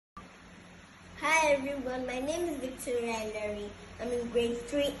Hi everyone, my name is Victoria Larry. I'm in grade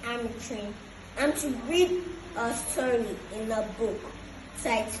 3 Army Train. I'm to read a story in a book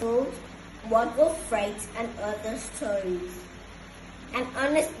titled What Will Fright and Other Stories. An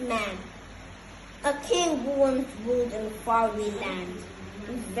honest man, a king who once ruled in a faraway land,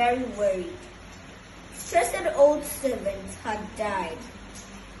 was very worried. His trusted old servant had died,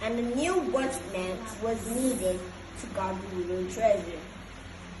 and a new watchman was needed to guard the royal treasure.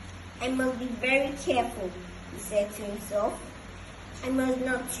 I must be very careful, he said to himself. I must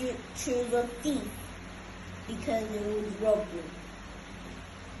not choose a thief, because it would rob me.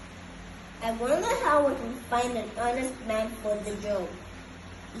 I wonder how I can find an honest man for the job.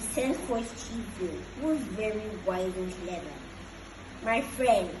 He sent for his chief, who was very wise and clever. My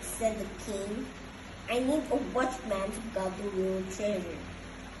friend, said the king, I need a watchman to guard the royal treasure.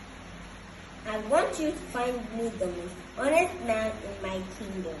 I want you to find me the most honest man in my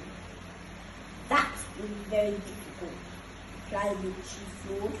kingdom. That is very difficult, replied the chief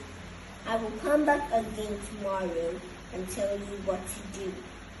lord. I will come back again tomorrow and tell you what to do.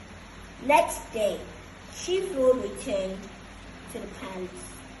 Next day, chief lord returned to the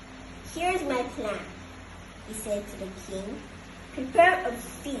palace. Here's my plan, he said to the king. Prepare a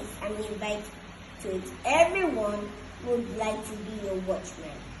feast and invite to it everyone who would like to be your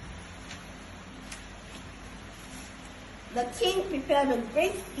watchman. The king prepared a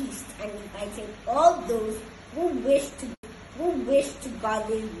great feast and invited all those who wished to guard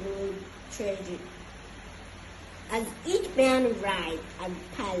the royal treasure. As each man arrived at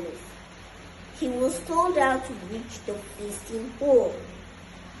the palace, he was told how to reach the feasting hall.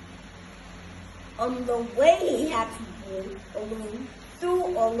 On the way, he had to walk alone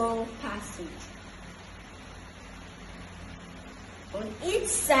through a long passage. On each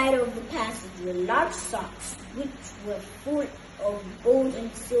side of the passage were large sacks, which were full of gold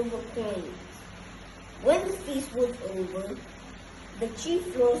and silver coins. When the feast was over, the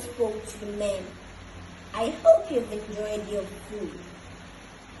chief lord spoke to the men. I hope you've enjoyed your food.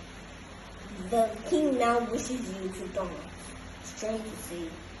 The king now wishes you to dance. Strange to say,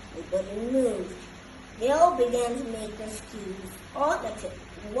 nobody moved. They all began to make excuses, all except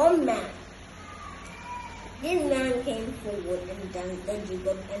one man. This man came forward and danced the jig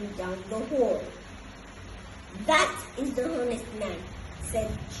up and down the hall. That is the honest man,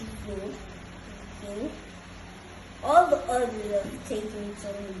 said the chief lord to the king. All the others have taken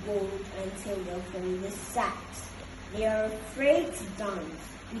some gold and silver from the sacks. They are afraid to dance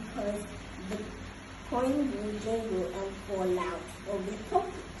because the coins will jingle and fall out of their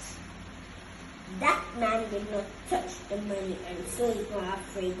pockets. That man did not touch the money and so is not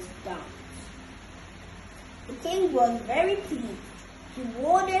afraid to dance. The king was very pleased. He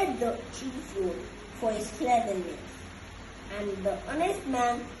rewarded the chief lord for his cleverness, and the honest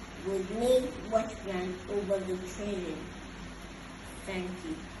man was made watchman over the treasure. Thank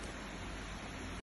you.